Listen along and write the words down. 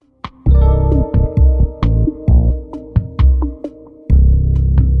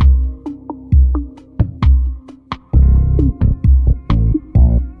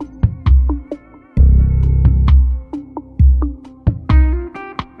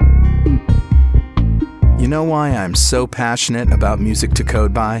You know why I'm so passionate about Music to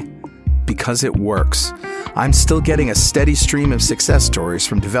Code By? Because it works. I'm still getting a steady stream of success stories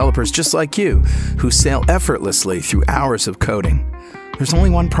from developers just like you who sail effortlessly through hours of coding. There's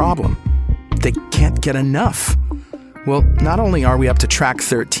only one problem. They can't get enough. Well, not only are we up to track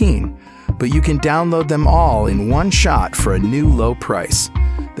 13, but you can download them all in one shot for a new low price.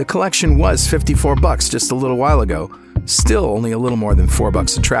 The collection was $54 just a little while ago. Still only a little more than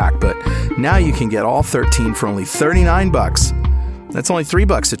 $4 a track, but now you can get all 13 for only $39. That's only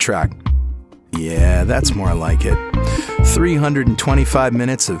 $3 a track. Yeah, that's more like it. 325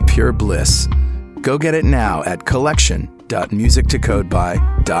 minutes of pure bliss. Go get it now at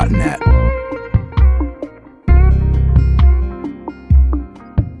collection.musictocodeby.net.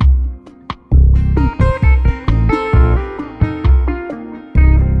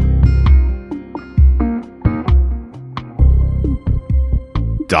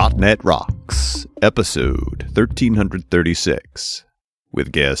 .NET Rocks, episode 1336,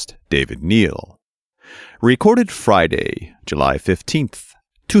 with guest David Neal. Recorded Friday, July 15th,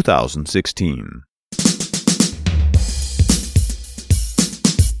 2016.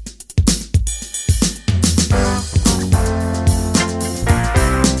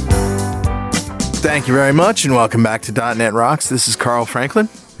 Thank you very much, and welcome back to .NET Rocks. This is Carl Franklin.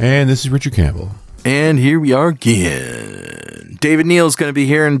 And this is Richard Campbell. And here we are again. David Neal is going to be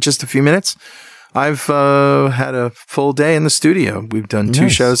here in just a few minutes. I've had a full day in the studio. We've done two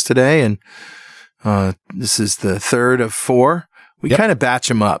shows today, and this is the third of four. We kind of batch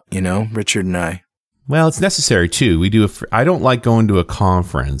them up, you know, Richard and I. Well, it's necessary, too. We do. I don't like going to a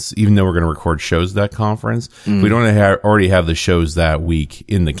conference, even though we're going to record shows at that conference. We don't already have the shows that week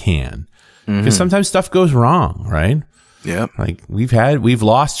in the can. Because sometimes stuff goes wrong, right? Yeah. Like we've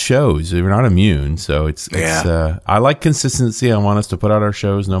lost shows. We're not immune. So it's I like consistency. I want us to put out our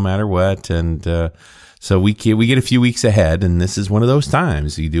shows no matter what. And so we get a few weeks ahead, and this is one of those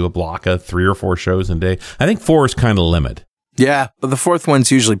times. You do a block of 3 or 4 shows a day. I think 4 is kind of limit. Yeah, but the fourth one's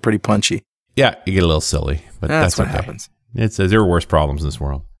usually pretty punchy. Yeah, you get a little silly, but that's what okay. happens. There are worse problems in this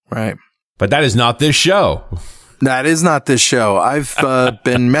world. Right. But that is not this show. That is not this show. I've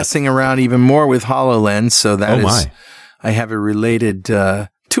been messing around even more with HoloLens, so that I have a related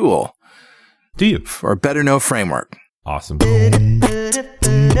tool. Do you? For a better know framework. Awesome. All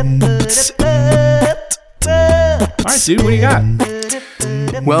right, dude, what do you got?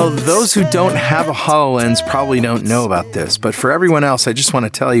 Well, those who don't have a HoloLens probably don't know about this, but for everyone else, I just want to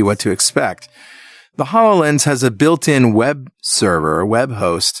tell you what to expect. The HoloLens has a built-in web server, a web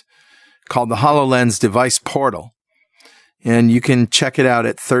host, called the HoloLens Device Portal. And you can check it out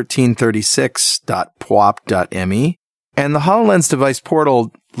at 1336.pwop.me. And the HoloLens Device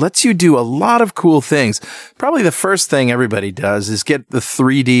Portal lets you do a lot of cool things. Probably the first thing everybody does is get the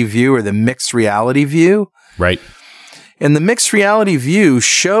 3D view or the mixed reality view. Right. And the mixed reality view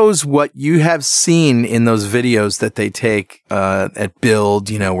shows what you have seen in those videos that they take at Build,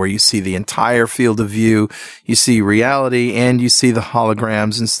 you know, where you see the entire field of view, you see reality, and you see the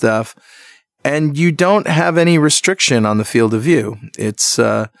holograms and stuff. And you don't have any restriction on the field of view. It's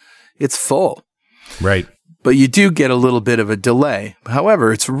full. Right. But you do get a little bit of a delay.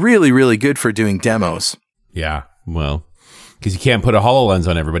 However, it's really, really good for doing demos. Yeah. Well, because you can't put a HoloLens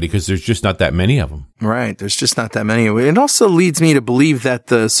on everybody because there's just not that many of them. Right. There's just not that many. It also leads me to believe that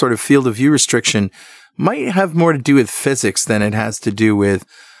the sort of field of view restriction might have more to do with physics than it has to do with,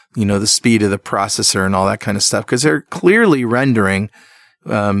 you know, the speed of the processor and all that kind of stuff. Because they're clearly rendering,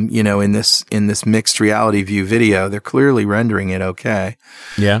 you know, in this mixed reality view video, they're clearly rendering it okay.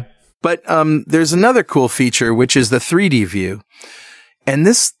 Yeah. But there's another cool feature, which is the 3D view. And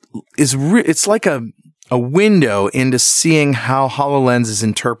this is it's like a window into seeing how HoloLens is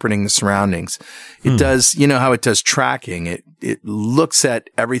interpreting the surroundings. It does, you know how it does tracking. It looks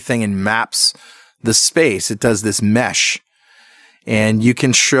at everything and maps the space. It does this mesh. And you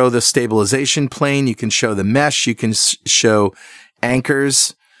can show the stabilization plane. You can show the mesh. You can show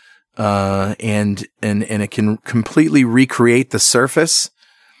anchors. And it can completely recreate the surface.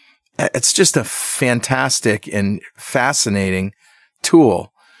 It's just a fantastic and fascinating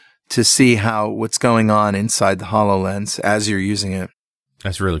tool to see what's going on inside the HoloLens as you're using it.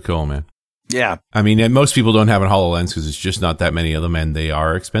 That's really cool, man. Yeah. I mean, most people don't have a HoloLens because it's just not that many of them, and they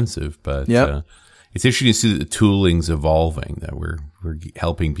are expensive. But it's interesting to see that the tooling's evolving, that we're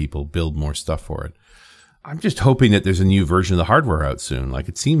helping people build more stuff for it. I'm just hoping that there's a new version of the hardware out soon. Like,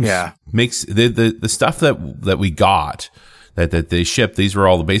 it seems makes the stuff that we got that they shipped. These were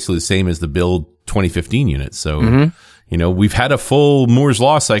all basically the same as the Build 2015 units. So, you know, we've had a full Moore's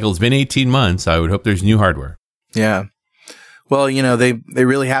Law cycle. It's been 18 months. I would hope there's new hardware. Yeah. Well, they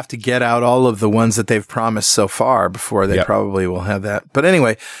really have to get out all of the ones that they've promised so far before they probably will have that. But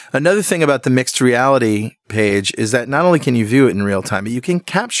anyway, another thing about the mixed reality page is that not only can you view it in real time, but you can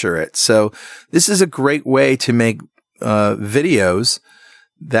capture it. So this is a great way to make videos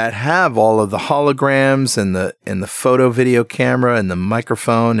that have all of the holograms and the photo video camera and the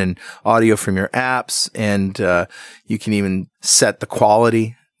microphone and audio from your apps. And you can even set the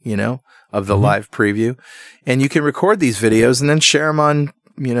quality, of the live preview, and you can record these videos and then share them on,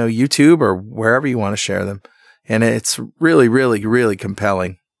 YouTube or wherever you want to share them. And it's really, really, really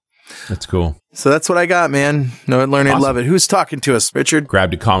compelling. That's cool. So that's what I got, man. Know it, learn it, love it. Who's talking to us, Richard?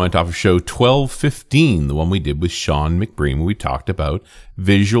 Grabbed a comment off of show 1215, the one we did with Sean McBreen, where we talked about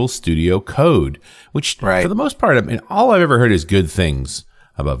Visual Studio Code, which for the most part, all I've ever heard is good things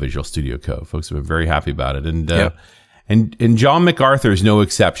about Visual Studio Code. Folks have been very happy about it. And John MacArthur is no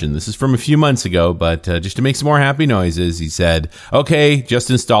exception. This is from a few months ago, but just to make some more happy noises, he said, okay, just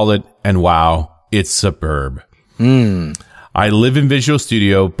installed it, and wow, it's superb. I live in Visual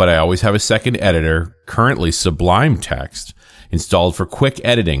Studio, but I always have a second editor, currently Sublime Text, installed for quick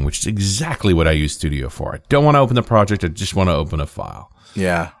editing, which is exactly what I use Studio for. I don't want to open the project, I just want to open a file.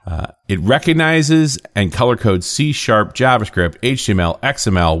 Yeah. It recognizes and color codes C#, JavaScript, HTML,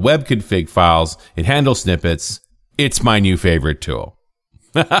 XML, web config files. It handles snippets. It's my new favorite tool.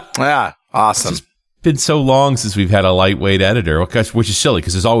 Yeah, awesome. It's been so long since we've had a lightweight editor, which is silly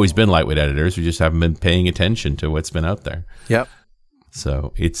because there's always been lightweight editors. We just haven't been paying attention to what's been out there. Yep.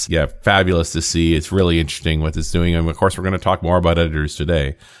 So it's fabulous to see. It's really interesting what it's doing. And of course, we're going to talk more about editors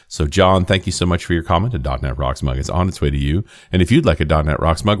today. So John, thank you so much for your comment. A .NET Rocks mug is on its way to you. And if you'd like a .NET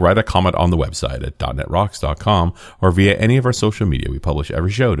Rocks mug, write a comment on the website at .NETRocks.com or via any of our social media. We publish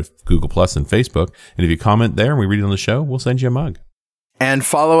every show to Google Plus and Facebook. And if you comment there and we read it on the show, we'll send you a mug. And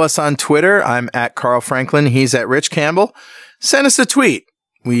follow us on Twitter. I'm at Carl Franklin. He's at Rich Campbell. Send us a tweet.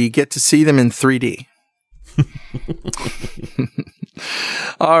 We get to see them in 3D.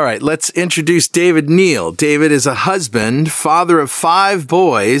 All right, let's introduce David Neal. David is a husband, father of 5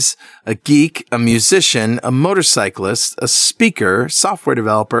 boys, a geek, a musician, a motorcyclist, a speaker, software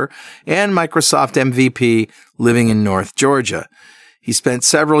developer, and Microsoft MVP living in North Georgia. He spent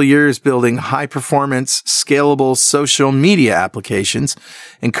several years building high-performance, scalable social media applications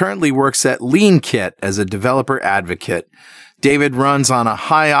and currently works at LeanKit as a developer advocate. David runs on a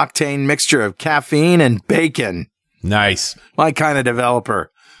high-octane mixture of caffeine and bacon. Nice. My kind of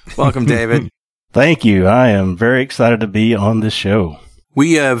developer. Welcome, David. Thank you. I am very excited to be on this show.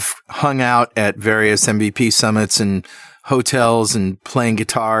 We have hung out at various MVP summits and hotels and playing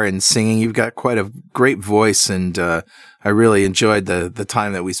guitar and singing. You've got quite a great voice, and I really enjoyed the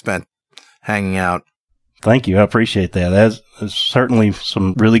time that we spent hanging out. Thank you. I appreciate that. That's certainly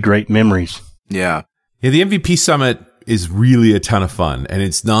some really great memories. Yeah. Yeah, the MVP Summit is really a ton of fun, and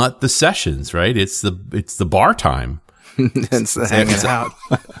it's not the sessions, right? It's the bar time. It's the hanging out.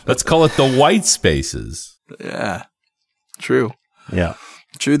 Let's call it the white spaces. Yeah. True. Yeah.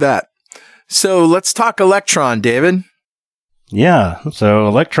 True that. So let's talk Electron, David. Yeah. So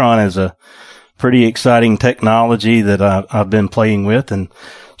Electron is a pretty exciting technology that I've been playing with. And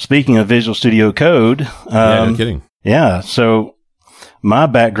speaking of Visual Studio Code. Yeah, no kidding. Yeah. So my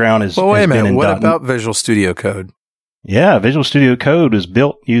background is. Well, wait a minute. What about Visual Studio Code? Yeah. Visual Studio Code is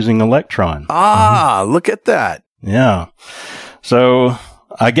built using Electron. Look at that. Yeah. So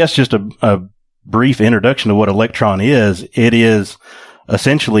I guess just a brief introduction to what Electron is. It is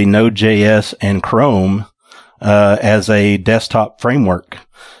essentially Node.js and Chrome as a desktop framework.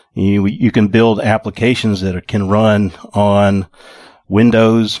 You can build applications that can run on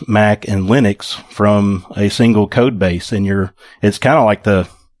Windows, Mac, and Linux from a single code base. And it's kind of like the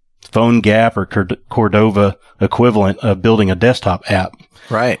PhoneGap or Cordova equivalent of building a desktop app.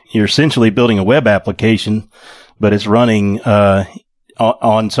 Right. You're essentially building a web application, but it's running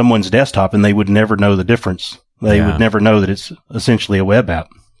on someone's desktop, and they would never know the difference. They would never know that it's essentially a web app.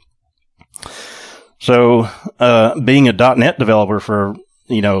 So, being a .NET developer for,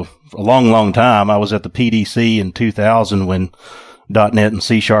 a long, long time, I was at the PDC in 2000 when .NET and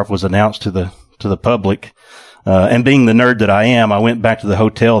C# was announced to the public. And being the nerd that I am, I went back to the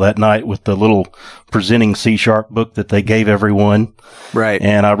hotel that night with the little presenting C# book that they gave everyone. Right.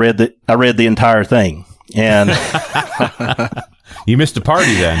 And I read the entire thing. And you missed a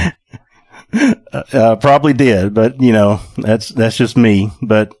party then. Probably did, but that's just me.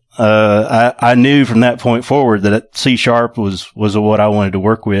 But I knew from that point forward that C# was what I wanted to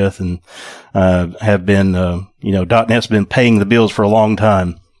work with, and have been .NET's been paying the bills for a long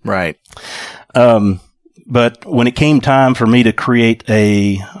time. Right. But when it came time for me to create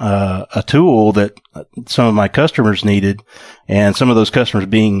a tool that some of my customers needed, and some of those customers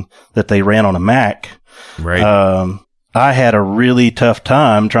being that they ran on a Mac, right. I had a really tough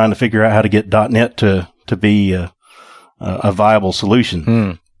time trying to figure out how to get .NET to be a viable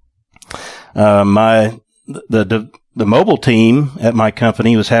solution. The mobile team at my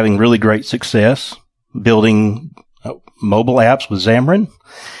company was having really great success building mobile apps with Xamarin.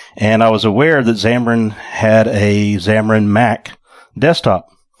 And I was aware that Xamarin had a Xamarin Mac desktop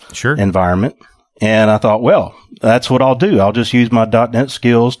environment. And I thought, well, that's what I'll do. I'll just use my .NET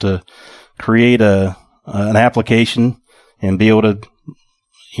skills to create an application and be able to,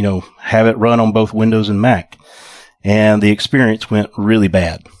 have it run on both Windows and Mac. And the experience went really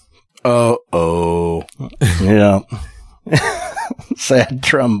bad. Oh. Yeah. Sad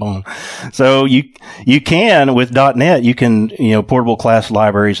trombone. So you can, with .NET, you can, portable class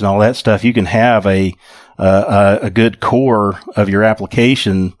libraries and all that stuff, you can have a good core of your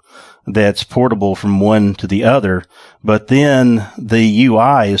application that's portable from one to the other, but then the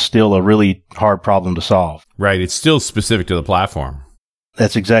UI is still a really hard problem to solve. Right. It's still specific to the platform.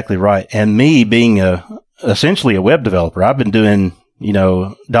 That's exactly right. And me being essentially a web developer, I've been doing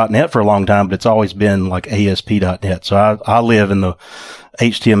 .NET for a long time, but it's always been like ASP.NET. So I live in the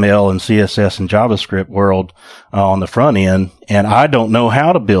HTML and CSS and JavaScript world on the front end, and I don't know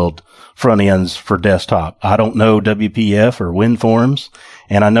how to build front ends for desktop. I don't know WPF or WinForms,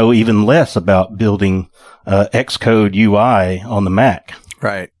 and I know even less about building Xcode UI on the Mac.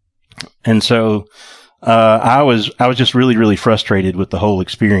 Right. And so I was just really, really frustrated with the whole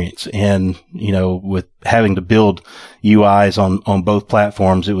experience. And, with having to build UIs on both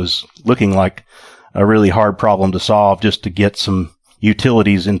platforms, it was looking like a really hard problem to solve just to get some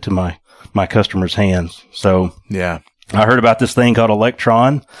utilities into my customers' hands. So yeah, I heard about this thing called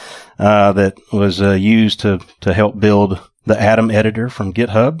Electron, that was used to help build the Atom editor from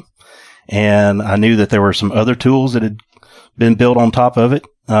GitHub. And I knew that there were some other tools that had been built on top of it.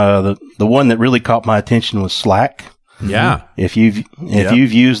 The one that really caught my attention was Slack. Yeah. If you've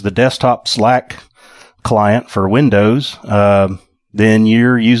used the desktop Slack client for Windows, then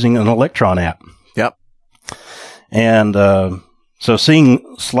you're using an Electron app. Yep. And so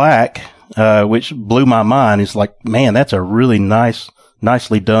seeing Slack, which blew my mind, is like, man, that's a really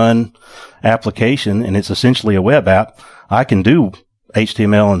nicely done application, and it's essentially a web app. I can do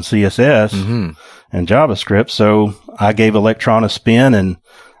HTML and CSS and JavaScript. So I gave Electron a spin, and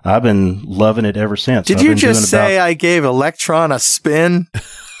I've been loving it ever since. Did you just say I gave Electron a spin?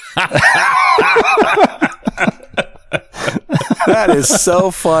 That is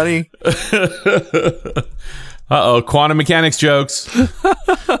so funny. Uh-oh, quantum mechanics jokes.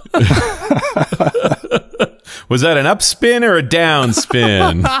 Was that an up spin or a down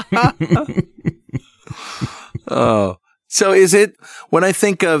spin? Oh. So is it, when I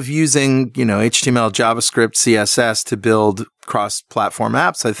think of using, HTML, JavaScript, CSS to build cross-platform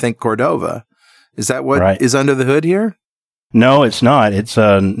apps, I think Cordova. Is that what is under the hood here? No, it's not. It's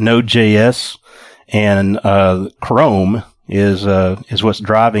Node.js, and Chrome is what's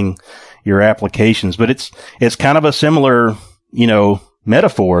driving your applications. But it's kind of a similar,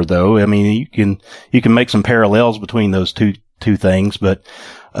 metaphor, though. I mean, you can make some parallels between those two things, but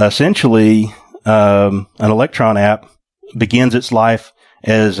essentially, an Electron app begins its life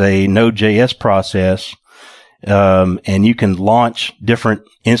as a Node.js process, and you can launch different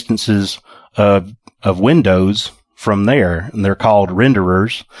instances of Windows from there, and they're called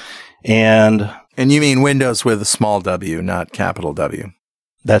renderers. And you mean Windows with a small w, not capital W.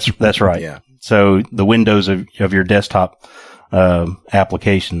 That's right. Yeah. So the windows of your desktop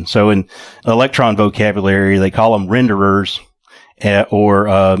application. So in Electron vocabulary, they call them renderers, or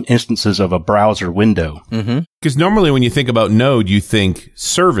instances of a browser window. Because normally when you think about Node, you think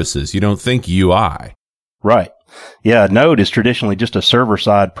services. You don't think UI. Right. Yeah, Node is traditionally just a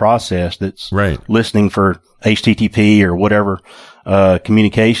server-side process that's listening for HTTP or whatever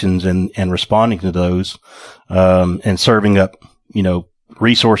communications and responding to those, and serving up,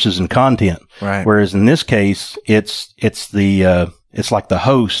 resources and content. Right. Whereas in this case, it's like the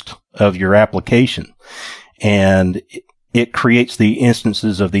host of your application, and it creates the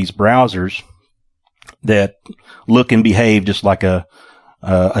instances of these browsers that look and behave just like a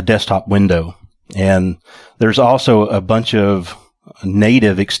desktop window. And there's also a bunch of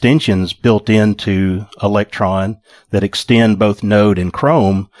native extensions built into Electron that extend both Node and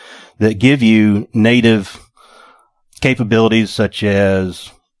Chrome that give you native capabilities such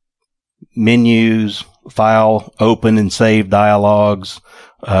as menus, file open and save dialogues,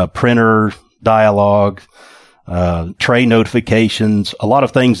 printer dialogue, tray notifications, a lot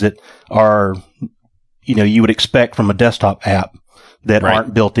of things that are, you would expect from a desktop app that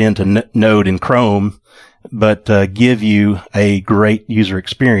aren't built into Node and Chrome, but give you a great user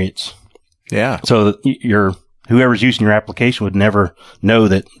experience. Yeah. So that whoever's using your application would never know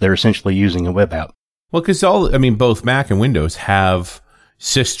that they're essentially using a web app. Well, because both Mac and Windows have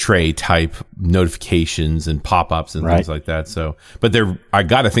sys-tray type notifications and pop-ups and things like that. So, but I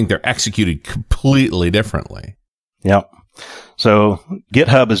got to think they're executed completely differently. Yep. So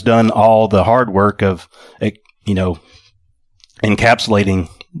GitHub has done all the hard work of, encapsulating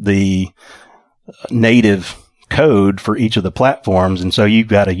the native code for each of the platforms. And so you've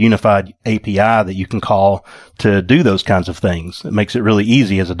got a unified API that you can call to do those kinds of things. It makes it really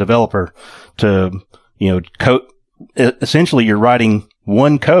easy as a developer to, code. Essentially, you're writing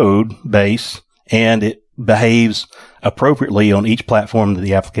one code base and it behaves appropriately on each platform that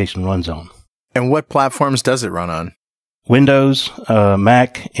the application runs on. And what platforms does it run on? Windows,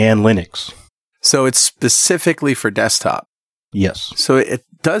 Mac, and Linux. So it's specifically for desktop. Yes. So it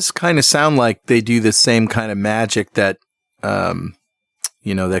does kind of sound like they do the same kind of magic that,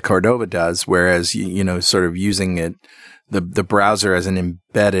 that Cordova does, whereas, sort of using it, the browser as an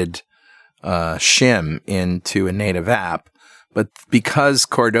embedded shim into a native app. But because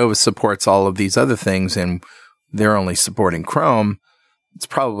Cordova supports all of these other things and they're only supporting Chrome, it's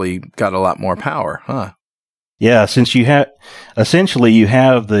probably got a lot more power, huh? Yeah, since you have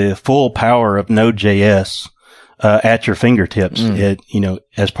the full power of Node.js at your fingertips,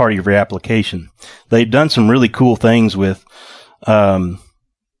 as part of your application. They've done some really cool things with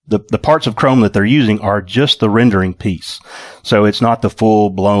the parts of Chrome that they're using are just the rendering piece. So it's not the full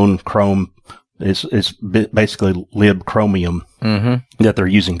blown Chrome. It's basically lib Chromium that they're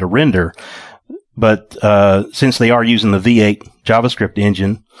using to render. But since they are using the V8 JavaScript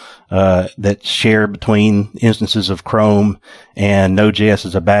engine that's shared between instances of Chrome and Node.js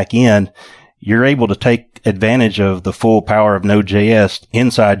as a back end, you're able to take advantage of the full power of Node.js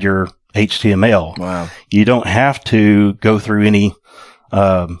inside your HTML. Wow. You don't have to go through any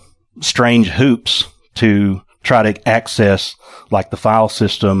strange hoops to try to access like the file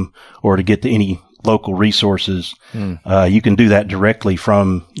system or to get to any local resources. You can do that directly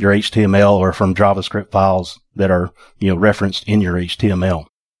from your HTML or from JavaScript files that are, referenced in your HTML.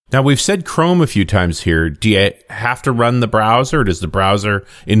 Now, we've said Chrome a few times here. Do you have to run the browser? Or is the browser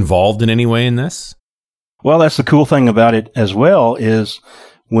involved in any way in this? Well, that's the cool thing about it as well is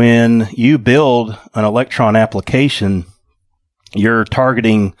when you build an Electron application, you're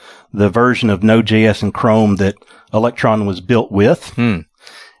targeting the version of Node.js and Chrome that Electron was built with.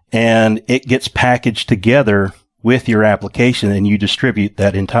 And it gets packaged together with your application and you distribute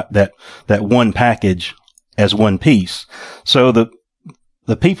that one package as one piece. So the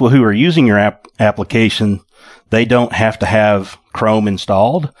people who are using your application, they don't have to have Chrome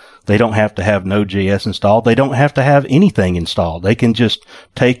installed. They don't have to have Node.js installed. They don't have to have anything installed. They can just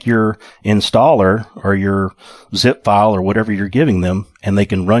take your installer or your zip file or whatever you're giving them, and they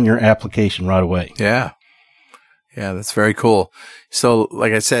can run your application right away. Yeah. Yeah, that's very cool. So,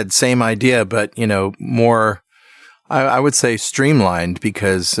 like I said, same idea, but, more, I would say streamlined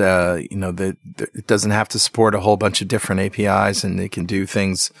because, it doesn't have to support a whole bunch of different APIs and it can do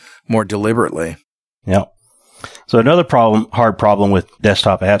things more deliberately. Yeah. So another hard problem with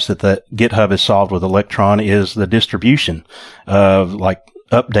desktop apps that the GitHub has solved with Electron is the distribution of like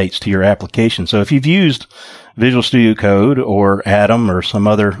updates to your application. So if you've used Visual Studio Code or Atom or some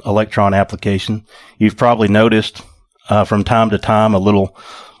other Electron application, you've probably noticed from time to time a little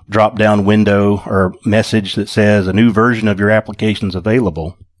drop-down window or message that says a new version of your application is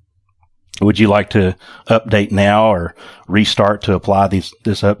available. Would you like to update now or restart to apply this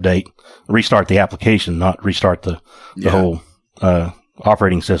update? Restart the application, not restart the whole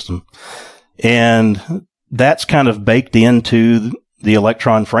operating system. And that's kind of baked into the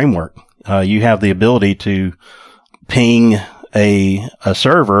Electron framework. You have the ability to ping a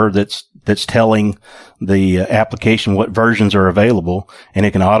server that's telling the application what versions are available, and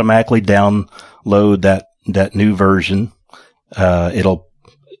it can automatically download that new version.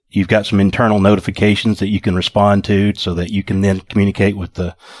 You've got some internal notifications that you can respond to so that you can then communicate with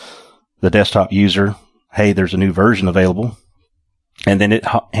the desktop user. Hey, there's a new version available. And then it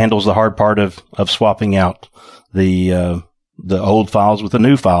handles the hard part of swapping out the old files with the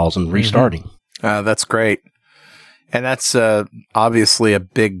new files and restarting. That's great. And that's obviously a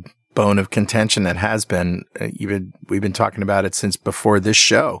big bone of contention that has been, we've been talking about it since before this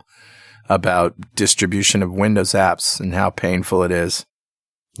show, about distribution of Windows apps and how painful it is.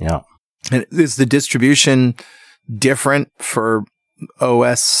 Yeah. And is the distribution different for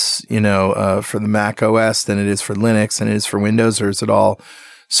OS, for the Mac OS than it is for Linux and it is for Windows, or is it all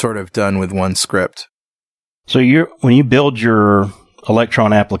sort of done with one script? So when you build your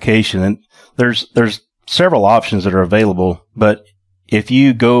Electron application, and there's several options that are available, but if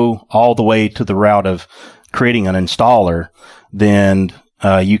you go all the way to the route of creating an installer, then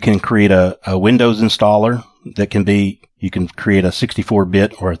you can create a Windows installer that can be, you can create a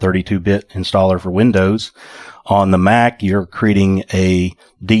 64-bit or a 32-bit installer for Windows. On the Mac, you're creating a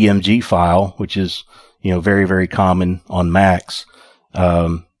DMG file, which is, very, very common on Macs.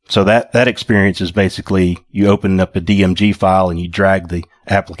 So that experience is basically you open up a DMG file and you drag the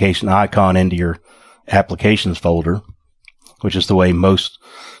application icon into your applications folder, which is the way most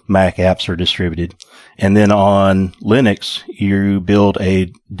Mac apps are distributed. And then on Linux, you build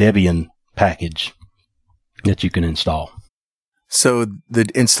a Debian package that you can install. So the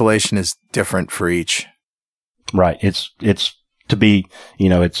installation is different for each. Right. It's to be,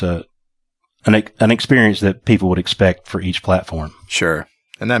 it's an experience that people would expect for each platform. Sure.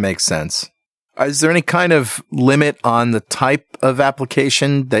 And that makes sense. Is there any kind of limit on the type of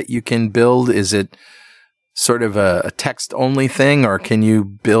application that you can build? Is it sort of a text-only thing, or can you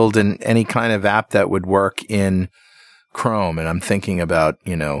build any kind of app that would work in Chrome? And I'm thinking about,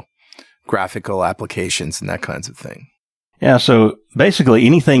 graphical applications and that kinds of thing. Yeah, so basically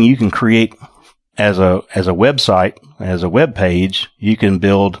anything you can create as a website, as a web page, you can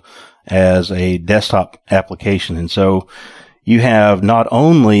build as a desktop application. And so you have not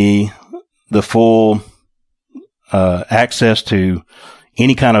only the full access to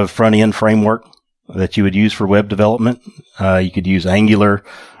any kind of front-end framework that you would use for web development. You could use Angular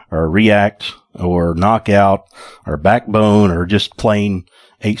or React or Knockout or Backbone or just plain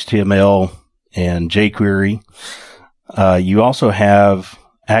HTML and jQuery. You also have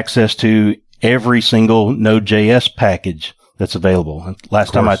access to every single Node.js package that's available.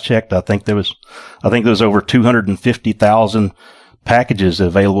 Last time I checked, I think there was over 250,000 packages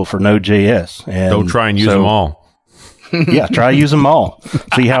available for Node.js. And don't try and use them all. Yeah, try use them all.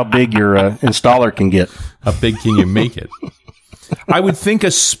 See how big your installer can get. How big can you make it? I would think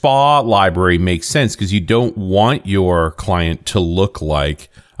a SPA library makes sense because you don't want your client to look like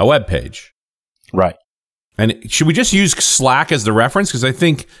a web page. Right. And should we just use Slack as the reference? Because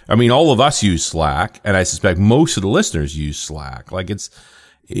all of us use Slack, and I suspect most of the listeners use Slack. Like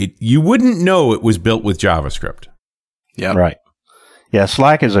you wouldn't know it was built with JavaScript. Yeah. Right. Yeah,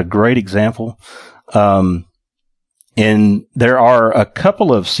 Slack is a great example. And there are a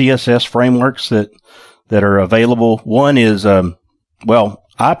couple of CSS frameworks that are available. One is,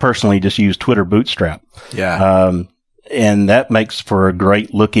 I personally just use Twitter Bootstrap. Yeah. And that makes for a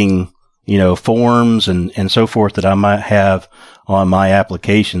great looking, forms and so forth that I might have on my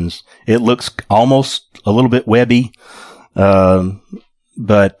applications. It looks almost a little bit webby,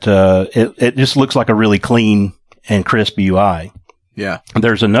 but it just looks like a really clean and crisp UI. Yeah.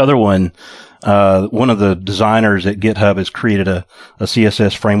 There's another one. One of the designers at GitHub has created a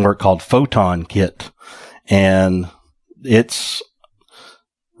CSS framework called Photon Kit. And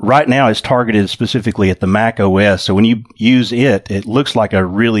right now it's targeted specifically at the Mac OS. So when you use it looks like a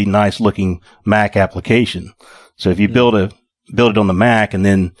really nice looking Mac application. So if you build it on the Mac and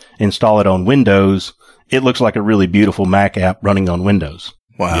then install it on Windows, it looks like a really beautiful Mac app running on Windows.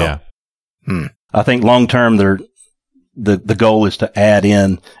 Wow. Yeah. I think long term the goal is to add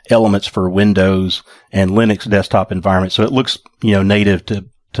in elements for Windows and Linux desktop environments. So it looks, native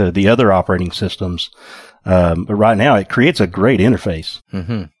to the other operating systems. But right now it creates a great interface.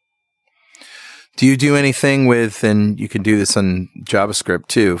 Mm-hmm. Do you do anything with, and you can do this on JavaScript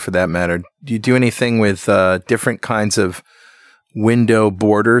too, for that matter, do you do anything with different kinds of window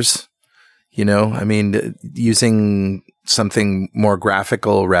borders? Using something more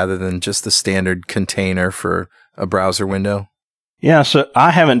graphical rather than just the standard container for a browser window? Yeah, so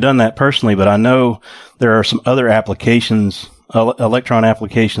I haven't done that personally, but I know there are some other applications, Electron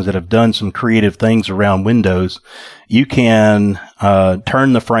applications that have done some creative things around Windows. You can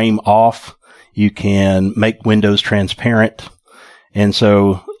turn the frame off. You can make Windows transparent. And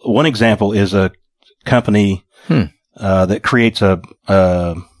so one example is a company that creates a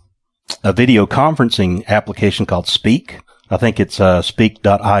video conferencing application called Speak. I think it's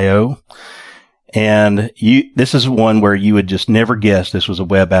speak.io. And this is one where you would just never guess this was a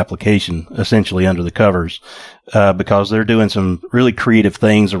web application, essentially under the covers, because they're doing some really creative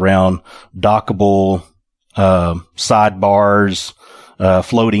things around dockable, sidebars,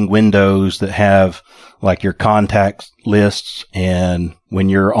 floating windows that have like your contact lists. And when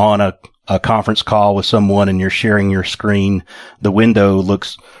you're on a conference call with someone and you're sharing your screen, the window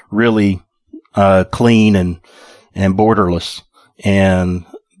looks really, clean and borderless. And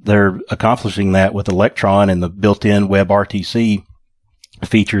they're accomplishing that with Electron and the built-in WebRTC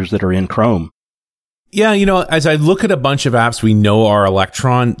features that are in Chrome. Yeah, as I look at a bunch of apps we know are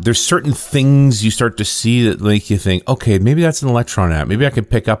Electron, there's certain things you start to see that make you think, okay, maybe that's an Electron app. Maybe I can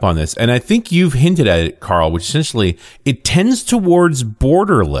pick up on this. And I think you've hinted at it, Carl, which essentially it tends towards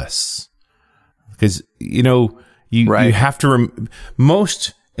borderless. Because, you have to,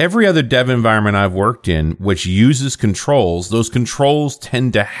 every other dev environment I've worked in, which uses controls, those controls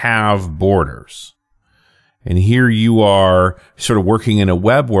tend to have borders. And here you are sort of working in a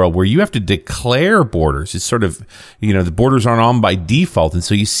web world where you have to declare borders. It's sort of, the borders aren't on by default. And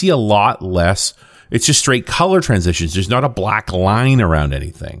so you see a lot less. It's just straight color transitions. There's not a black line around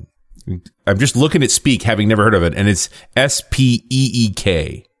anything. I'm just looking at Speak, having never heard of it. And it's speek.com.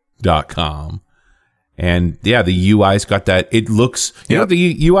 And yeah, the UI's got that. It looks, you know what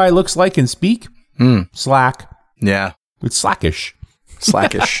the UI looks like in Speak? Slack. Yeah. It's slackish.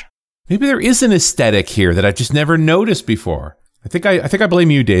 Slackish. Maybe there is an aesthetic here that I've just never noticed before. I think I blame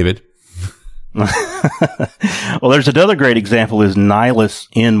you, David. Well, there's another great example is Nihilus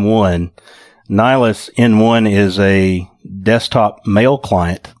N1. Nihilus N1 is a desktop mail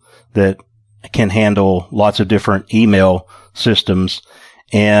client that can handle lots of different email systems,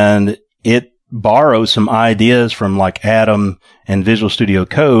 and it borrows some ideas from like Atom and Visual Studio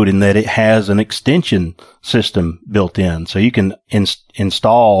Code in that it has an extension system built in. So you can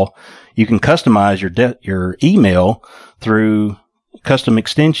you can customize your email through custom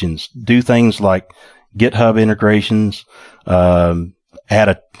extensions, do things like GitHub integrations, add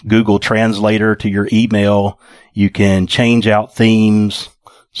a Google Translator to your email. You can change out themes.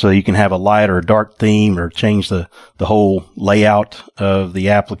 So you can have a light or a dark theme or change the whole layout of the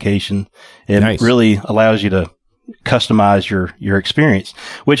application. It really allows you to customize your experience,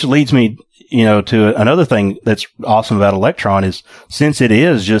 which leads me, to another thing that's awesome about Electron is since it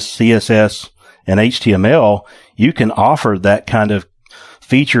is just CSS and HTML, you can offer that kind of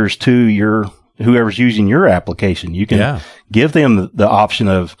features to whoever's using your application. You can give them the option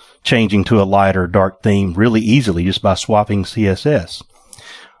of changing to a light or dark theme really easily just by swapping CSS.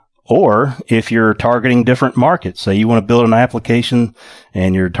 Or if you're targeting different markets, say you want to build an application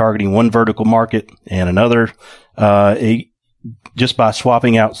and you're targeting one vertical market and another, just by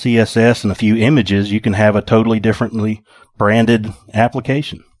swapping out CSS and a few images, you can have a totally differently branded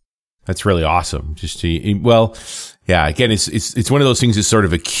application. That's really awesome. Again, it's one of those things that's sort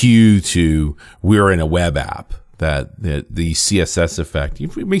of a cue to we're in a web app, that the CSS effect.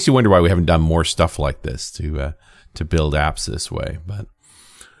 It makes you wonder why we haven't done more stuff like this to build apps this way, but.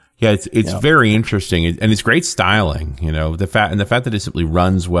 Yeah, it's very interesting, and it's great styling. The fact that it simply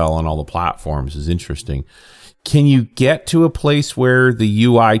runs well on all the platforms is interesting. Can you get to a place where the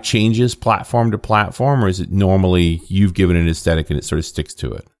UI changes platform to platform, or is it normally you've given an aesthetic and it sort of sticks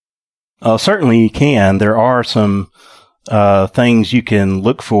to it? Certainly you can. There are some things you can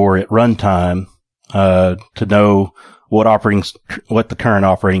look for at runtime to know what the current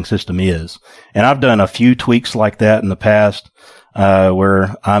operating system is, and I've done a few tweaks like that in the past.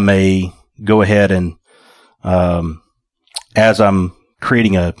 Where I may go ahead and, as I'm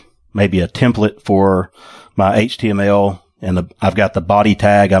creating maybe a template for my HTML and I've got the body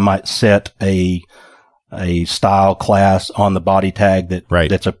tag, I might set a style class on the body tag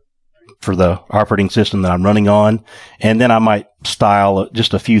that's for the operating system that I'm running on. And then I might style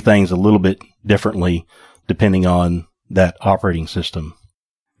just a few things a little bit differently depending on that operating system.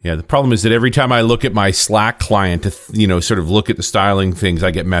 Yeah, the problem is that every time I look at my Slack client to, sort of look at the styling things,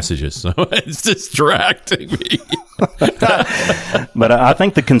 I get messages. So it's distracting me. But I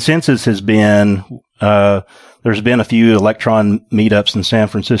think the consensus has been, there's been a few Electron meetups in San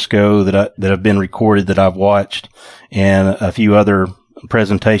Francisco that have been recorded that I've watched, and a few other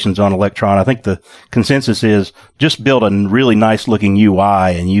presentations on Electron. I think the consensus is just build a really nice looking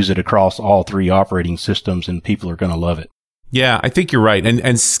UI and use it across all three operating systems, and people are going to love it. Yeah, I think you're right.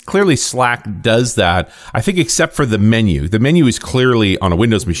 And clearly Slack does that. I think except for the menu. The menu is clearly on a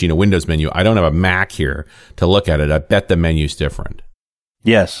Windows machine, a Windows menu. I don't have a Mac here to look at it. I bet the menu's different.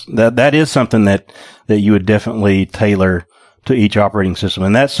 Yes, that is something that you would definitely tailor to each operating system.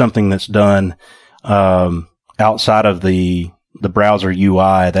 And that's something that's done outside of the browser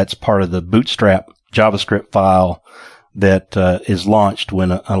UI. That's part of the Bootstrap JavaScript file that is launched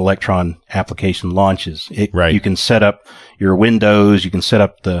when an Electron application launches. You can set up your windows, you can set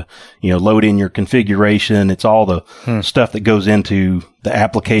up load in your configuration. It's all the stuff that goes into the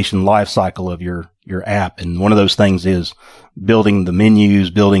application lifecycle of your app. And one of those things is building the menus,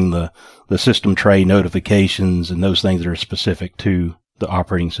 building the system tray notifications, and those things that are specific to the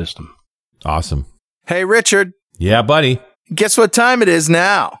operating system. Awesome. Hey, Richard. Yeah, buddy. Guess what time it is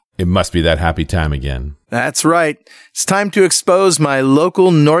now? It must be that happy time again. That's right. It's time to expose my local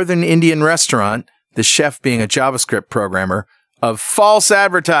Northern Indian restaurant, the chef being a JavaScript programmer, of false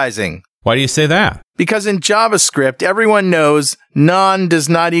advertising. Why do you say that? Because in JavaScript, everyone knows non does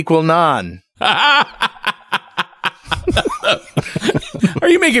not equal non. Are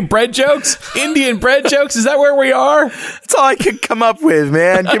you making bread jokes? Indian bread jokes? Is that where we are? That's all I could come up with,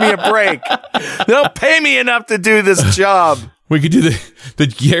 man. Give me a break. They don't pay me enough to do this job. We could do the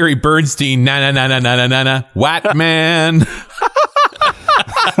Gary Bernstein na what man.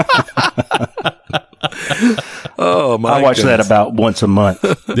 Oh my! I watch that about once a month.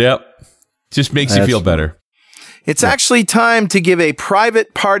 Yep, just makes you feel better. It's actually time to give a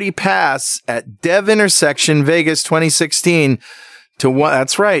private party pass at Dev Intersection Vegas 2016 to one.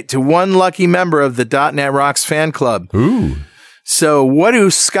 That's right, to one lucky member of the .NET Rocks fan club. Ooh. So what do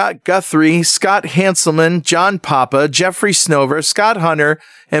Scott Guthrie, Scott Hanselman, John Papa, Jeffrey Snover, Scott Hunter,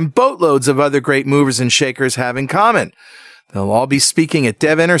 and boatloads of other great movers and shakers have in common? They'll all be speaking at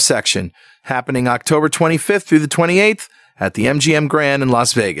Dev Intersection, happening October 25th through the 28th at the MGM Grand in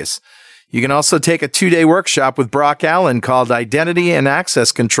Las Vegas. You can also take a 2-day workshop with Brock Allen called Identity and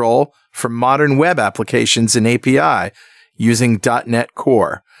Access Control for Modern Web Applications and API using .NET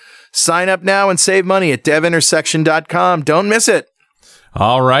Core. Sign up now and save money at devintersection.com. Don't miss it.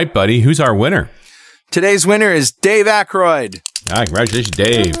 All right, buddy. Who's our winner? Today's winner is Dave Aykroyd. Congratulations,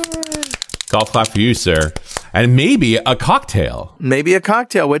 Dave. Golf clap for you, sir. And maybe a cocktail. Maybe a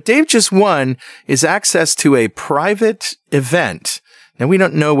cocktail. What Dave just won is access to a private event. Now, we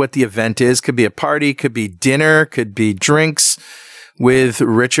don't know what the event is. Could be a party, could be dinner, could be drinks with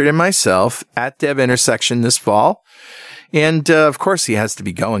Richard and myself at Dev Intersection this fall. And, of course, he has to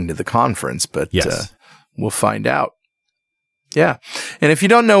be going to the conference, but yes. We'll find out. Yeah. And if you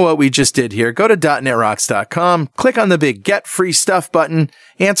don't know what we just did here, go to .NETRocks.com, click on the big Get Free Stuff button,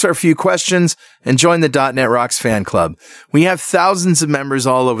 answer a few questions, and join the .NET Rocks fan club. We have thousands of members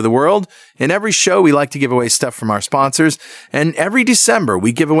all over the world. In every show, we like to give away stuff from our sponsors. And every December,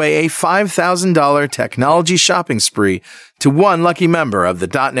 we give away a $5,000 technology shopping spree to one lucky member of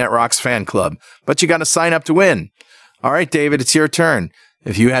the .NET Rocks fan club. But you got to sign up to win. All right, David, it's your turn.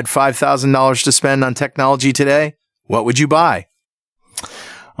 If you had $5,000 to spend on technology today, what would you buy?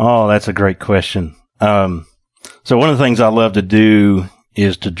 Oh, that's a great question. So one of the things I love to do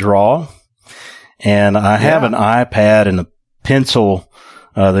is to draw. And I have an iPad and a pencil,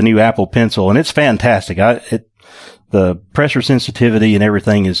 the new Apple Pencil, and it's fantastic. The pressure sensitivity and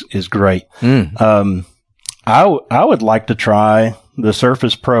everything is great. I would like to try the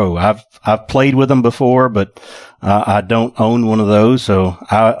Surface Pro. I've played with them before, but I don't own one of those, so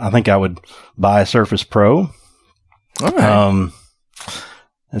I think I would buy a Surface Pro. All right.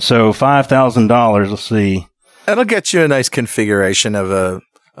 And so $5,000. Let's see. That'll get you a nice configuration of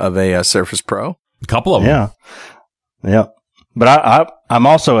a Surface Pro. A couple of them. Yeah. But I'm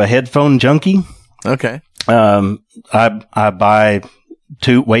also a headphone junkie. Okay. I buy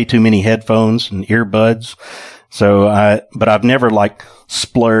way too many headphones and earbuds. But I've never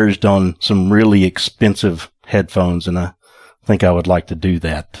splurged on some really expensive headphones, and I think I would like to do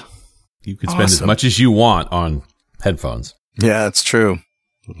that. You can spend as much as you want on headphones. Yeah, that's true.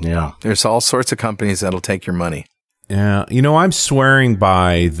 Yeah. There's all sorts of companies that'll take your money. Yeah. I'm swearing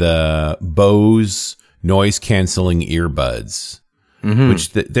by the Bose noise canceling earbuds,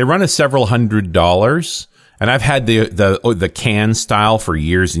 which they run several $100s. And I've had the can style for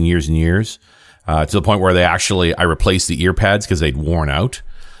years and years and years, to the point where I replaced the ear pads because they'd worn out.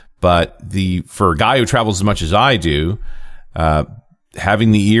 But for a guy who travels as much as I do,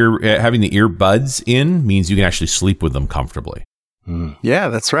 having the earbuds in means you can actually sleep with them comfortably. Yeah,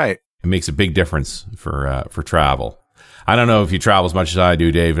 that's right. It makes a big difference for travel. I don't know if you travel as much as I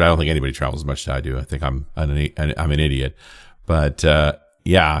do, Dave. I don't think anybody travels as much as I do. I think I'm an idiot. But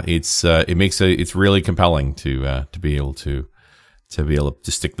it's really compelling to be able to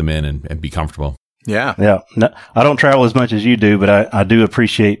stick them in and be comfortable. Yeah. Yeah. No, I don't travel as much as you do, but I do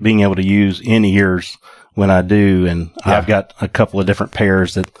appreciate being able to use in-ears when I do. And I've got a couple of different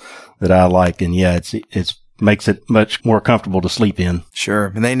pairs that I like. And it's makes it much more comfortable to sleep in. Sure.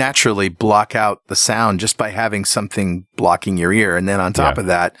 And they naturally block out the sound just by having something blocking your ear. And then on top of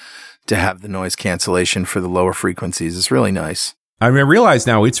that, to have the noise cancellation for the lower frequencies is really nice. I realize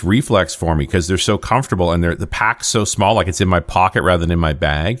now it's reflex for me because they're so comfortable and the pack's so small, like it's in my pocket rather than in my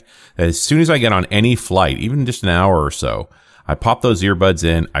bag. That as soon as I get on any flight, even just an hour or so, I pop those earbuds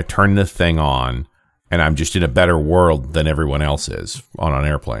in, I turn the thing on, and I'm just in a better world than everyone else is on an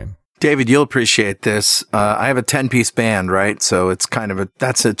airplane. David, you'll appreciate this. I have a 10-piece band, right? So it's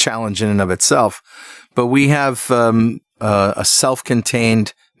that's a challenge in and of itself. But we have a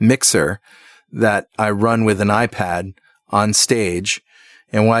self-contained mixer that I run with an iPad on stage.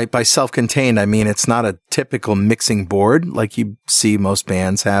 And by self-contained, I mean it's not a typical mixing board like you see most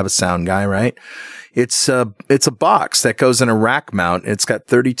bands have, a sound guy, right? It's a box that goes in a rack mount. It's got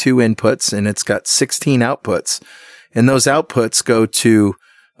 32 inputs and it's got 16 outputs. And those outputs go to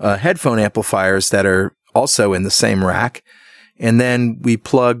headphone amplifiers that are also in the same rack. And then we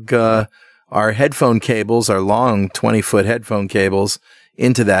plug our headphone cables, our long 20-foot headphone cables,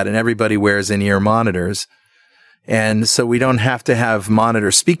 into that, and everybody wears in-ear monitors. And so we don't have to have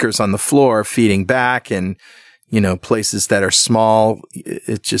monitor speakers on the floor feeding back and, places that are small.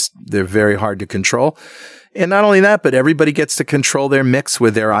 They're very hard to control. And not only that, but everybody gets to control their mix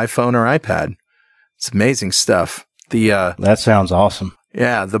with their iPhone or iPad. It's amazing stuff. That sounds awesome.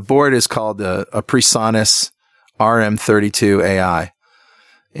 Yeah, the board is called a PreSonus RM32 AI.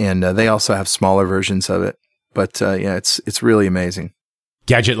 And they also have smaller versions of it. But it's really amazing.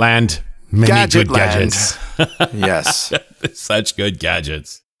 Gadget land. Many Gadget good land. gadgets. Yes. Such good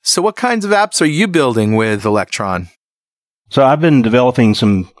gadgets. So what kinds of apps are you building with Electron? So I've been developing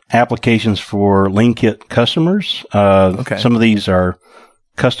some applications for LeanKit customers. Okay. Some of these are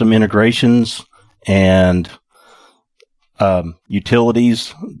custom integrations and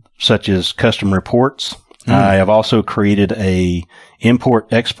utilities such as custom reports. I have also created a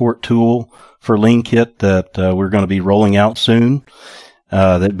import-export tool for LeanKit that we're going to be rolling out soon.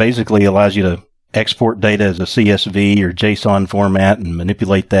 That basically allows you to export data as a CSV or JSON format and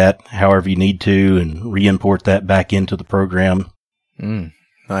manipulate that however you need to and re-import that back into the program.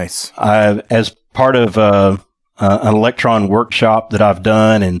 Nice. As part of an Electron workshop that I've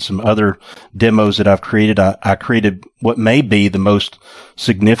done and some other demos that I've created, I created what may be the most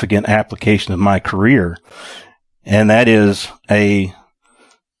significant application of my career, and that is a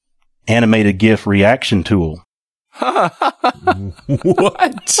animated GIF reaction tool.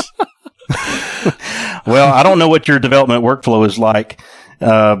 What? Well, I don't know what your development workflow is like,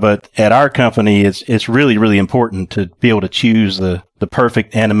 but at our company, it's really, really important to be able to choose the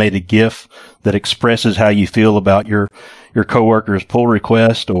perfect animated GIF that expresses how you feel about your coworker's pull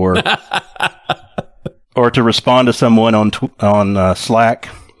request, or to respond to someone on Slack.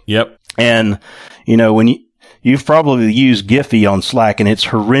 Yep. And when you've probably used Giphy on Slack, and it's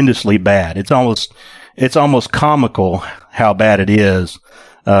horrendously bad. It's almost comical how bad it is.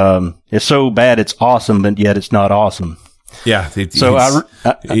 It's so bad it's awesome, but yet it's not awesome. Yeah. It's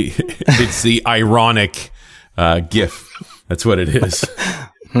the ironic GIF. That's what it is.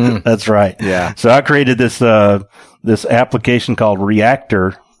 That's right. Yeah. So I created this application called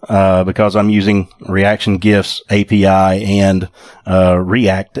Reactor because I'm using Reaction GIFs API and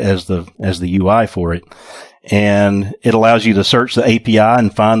React as the UI for it. And it allows you to search the API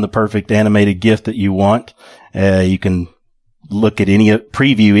and find the perfect animated GIF that you want. You can look at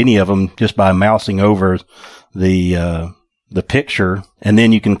preview any of them just by mousing over the picture, and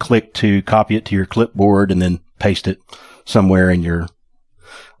then you can click to copy it to your clipboard and then paste it somewhere in your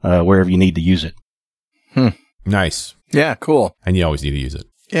wherever you need to use it. Nice. Yeah, cool. And you always need to use it.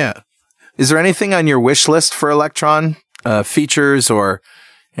 Yeah. Is there anything on your wish list for Electron? Features or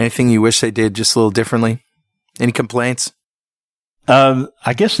anything you wish they did just a little differently? Any complaints?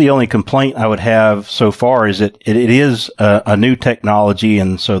 I guess the only complaint I would have so far is that it is a new technology,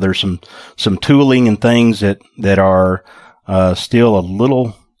 and so there's some tooling and things that are still a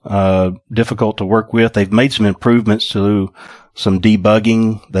little difficult to work with. They've made some improvements to some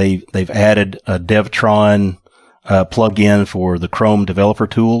debugging. They've added a Devtron plugin for the Chrome developer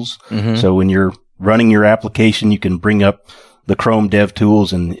tools. Mm-hmm. So when you're running your application, you can bring up the Chrome Dev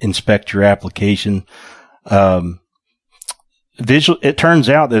Tools and inspect your application. It turns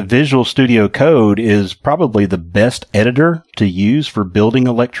out that Visual Studio Code is probably the best editor to use for building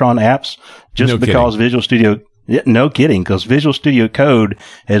Electron apps, just because Visual Studio, no kidding, because Visual Studio Code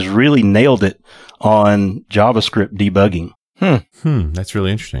has really nailed it on JavaScript debugging. That's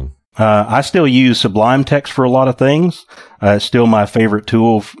really interesting. I still use Sublime Text for a lot of things. It's still my favorite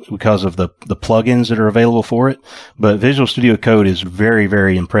tool because of the plugins that are available for it. But Visual Studio Code is very,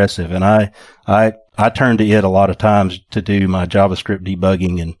 very impressive. And I turn to it a lot of times to do my JavaScript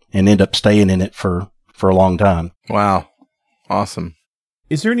debugging and end up staying in it for a long time. Wow. Awesome.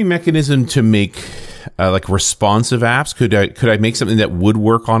 Is there any mechanism to make like responsive apps? Could I make something that would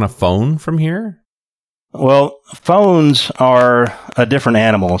work on a phone from here? Well, phones are a different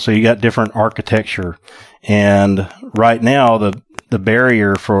animal, so you got different architecture. And right now, the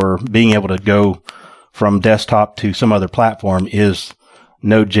barrier for being able to go from desktop to some other platform is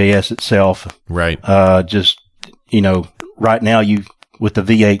Node.js itself. Right. Right now with the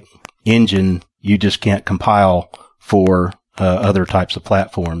V8 engine, you just can't compile for other types of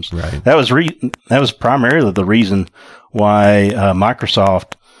platforms. Right. That was primarily the reason why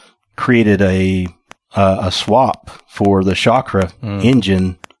Microsoft created a swap for the Chakra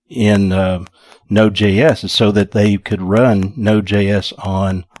engine in Node.js, is so that they could run Node.js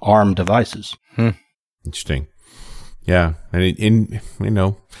on ARM devices. Interesting. Yeah. And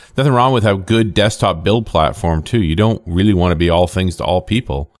nothing wrong with a good desktop build platform too. You don't really want to be all things to all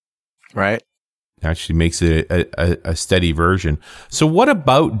people. Right. Actually makes it a steady version. So what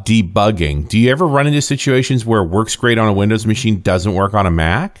about debugging? Do you ever run into situations where it works great on a Windows machine, doesn't work on a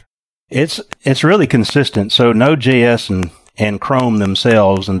Mac? It's really consistent. So Node.js and Chrome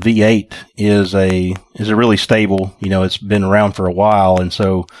themselves and V8 is a really stable, it's been around for a while. And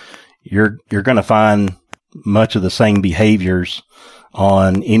so you're going to find much of the same behaviors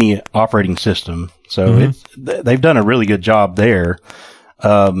on any operating system. So they've done a really good job there.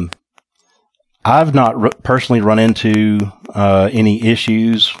 I've not personally run into any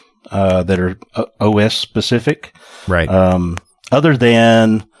issues that are OS specific, right? Other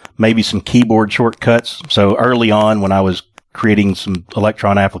than maybe some keyboard shortcuts. So early on, when I was creating some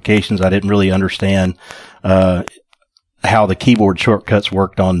Electron applications, I didn't really understand how the keyboard shortcuts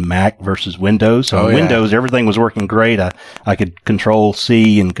worked on Mac versus Windows. So on Windows, everything was working great. I could Control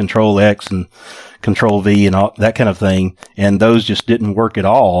C and Control X and Control V and all that kind of thing. And those just didn't work at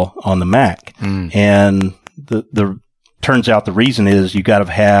all on the Mac. And the turns out the reason is you got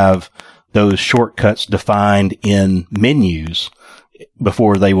to have those shortcuts defined in menus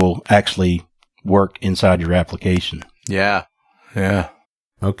before they will actually work inside your application. Yeah.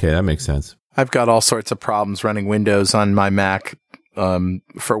 Okay, that makes sense. I've got all sorts of problems running Windows on my Mac.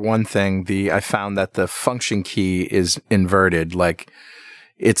 For one thing, I found that the function key is inverted, like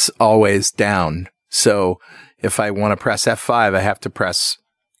it's always down. So if I want to press F5, I have to press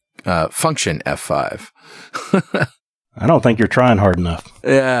function F5. I don't think you're trying hard enough.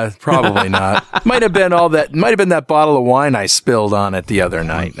 Yeah, probably not. Might have been that bottle of wine I spilled on it the other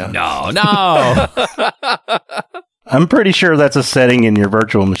night. No. I'm pretty sure that's a setting in your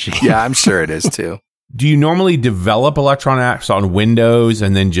virtual machine. Yeah, I'm sure it is too. Do you normally develop Electron apps on Windows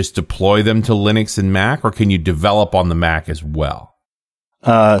and then just deploy them to Linux and Mac, or can you develop on the Mac as well?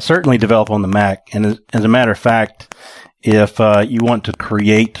 Certainly develop on the Mac. And as a matter of fact, if you want to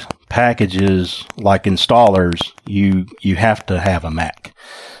create packages like installers, you have to have a Mac.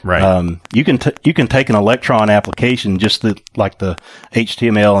 Right. You can take an Electron application, just like the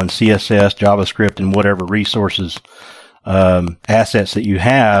HTML and CSS, JavaScript, and whatever resources, assets that you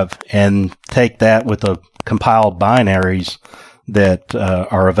have, and take that with the compiled binaries that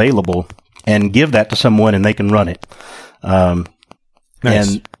are available, and give that to someone, and they can run it. Nice.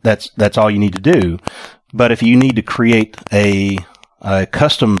 And that's all you need to do. But if you need to create a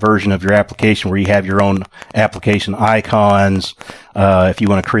custom version of your application where you have your own application icons, if you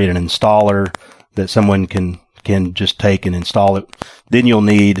want to create an installer that someone can just take and install it, then you'll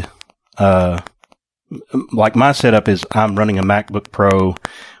need, like my setup is I'm running a MacBook Pro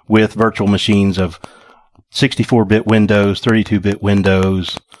with virtual machines of 64-bit Windows, 32-bit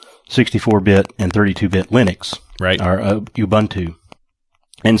Windows, 64-bit and 32-bit Linux, right, or Ubuntu.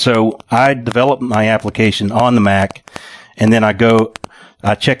 And so I develop my application on the Mac, and then I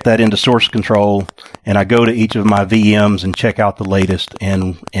check that into source control, and I go to each of my VMs and check out the latest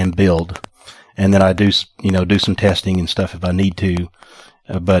and build. And then I do some testing and stuff if I need to.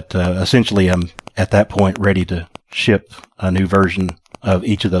 But essentially I'm at that point ready to ship a new version of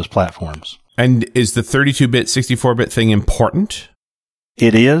each of those platforms. And is the 32-bit, 64-bit thing important?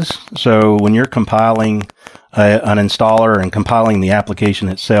 It is. So when you're compiling an installer and compiling the application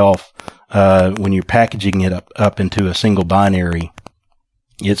itself, when you're packaging it up into a single binary,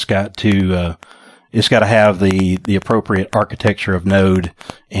 it's got to have the appropriate architecture of Node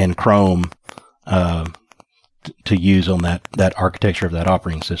and Chrome to use on that architecture of that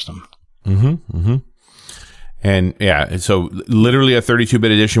operating system. And yeah, so literally a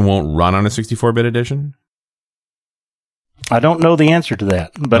 32-bit edition won't run on a 64-bit edition? I don't know the answer to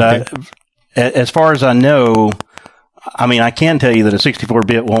that, but okay. As far as I know, I mean, I can tell you that a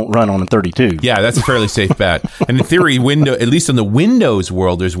 64-bit won't run on a 32. Yeah, that's a fairly safe bet. And in theory, at least in the Windows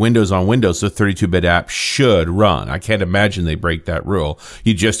world, there's Windows on Windows, so 32-bit app should run. I can't imagine they break that rule.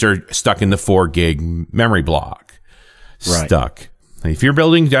 You just are stuck in the 4 gig memory block. Right. Stuck. If you're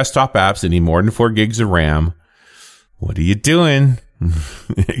building desktop apps that need more than 4 gigs of RAM, what are you doing?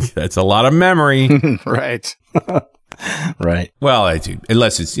 That's a lot of memory. Right. Right. Well, I do.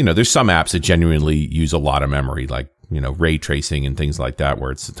 Unless it's, there's some apps that genuinely use a lot of memory, like, ray tracing and things like that,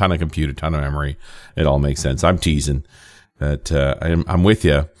 where it's a ton of compute, a ton of memory. It all makes sense. I'm teasing, but I'm with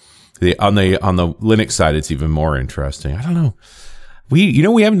you. On the Linux side, it's even more interesting. I don't know. We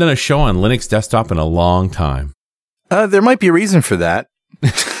haven't done a show on Linux desktop in a long time. There might be a reason for that.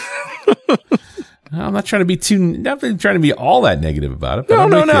 I'm not trying to be all that negative about it.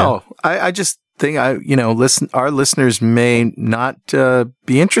 But no. I just think our listeners may not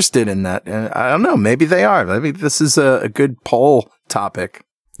be interested in that. I don't know. Maybe they are. Maybe this is a good poll topic.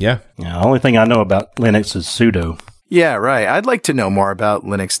 Yeah. The only thing I know about Linux is sudo. Yeah, right. I'd like to know more about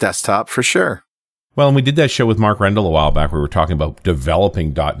Linux desktop for sure. Well, and we did that show with Mark Rendell a while back where we were talking about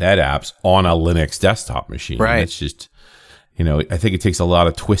developing .NET apps on a Linux desktop machine. Right. And it's just, I think it takes a lot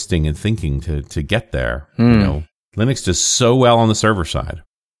of twisting and thinking to get there. Linux does so well on the server side.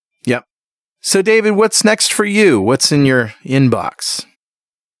 Yep. So, David, what's next for you? What's in your inbox?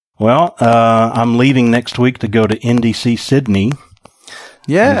 Well, I'm leaving next week to go to NDC Sydney.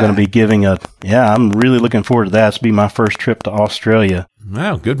 Yeah. I'm going to be giving I'm really looking forward to that. It's be my first trip to Australia.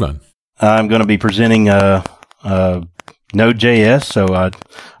 Wow, good one. I'm going to be presenting Node.js. So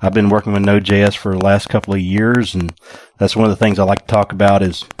I've been working with Node.js for the last couple of years, and that's one of the things I like to talk about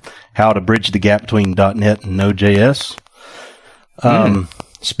is how to bridge the gap between .NET and Node.js.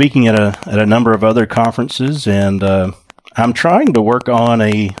 Speaking at a number of other conferences, and I'm trying to work on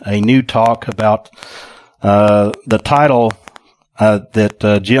a new talk about the title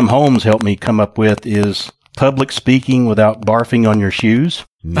that Jim Holmes helped me come up with is Public Speaking Without Barfing on Your Shoes.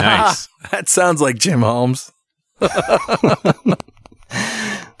 Nice. That sounds like Jim Holmes.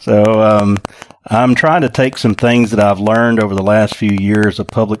 So I'm trying to take some things that I've learned over the last few years of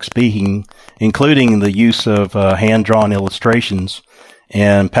public speaking, including the use of hand-drawn illustrations,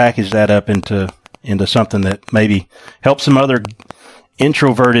 and package that up into something that maybe helps some other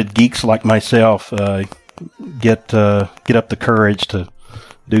introverted geeks like myself get up the courage to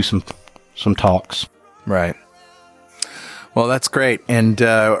do some talks. Right. Well, that's great. And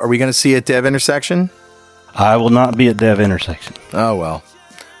are we going to see you at Dev Intersection? I will not be at Dev Intersection. Oh, well.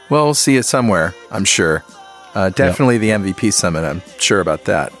 Well, we'll see you somewhere, I'm sure. Definitely the MVP Summit. I'm sure about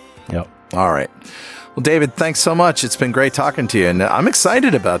that. Yep. All right. Well, David, thanks so much. It's been great talking to you, and I'm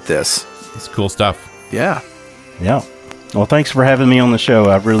excited about this. It's cool stuff. Yeah. Yeah. Well, thanks for having me on the show.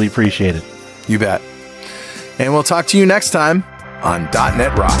 I really appreciate it. You bet. And we'll talk to you next time on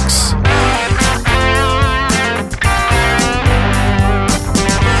 .NET Rocks.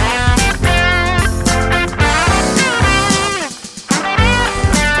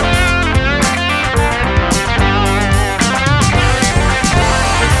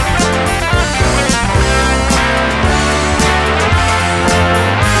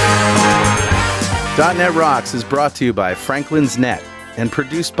 .NET Rocks is brought to you by Franklin's Net and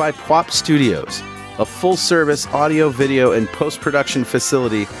produced by Pwop Studios, a full-service audio, video, and post-production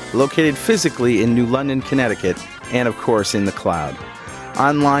facility located physically in New London, Connecticut, and, of course, in the cloud.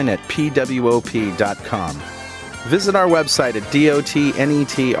 Online at pwop.com. Visit our website at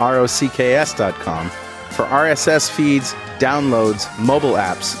dotnetrocks.com for RSS feeds, downloads, mobile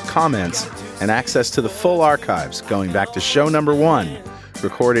apps, comments, and access to the full archives going back to show number 1,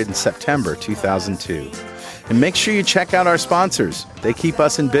 recorded in September 2002. And make sure you check out our sponsors. They keep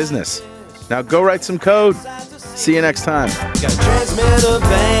us in business. Now go write some code. See you next time. Got transmitter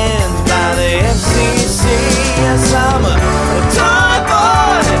banned by the FCC. Yes, I'm a toy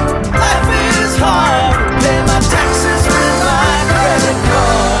boy. Life is hard.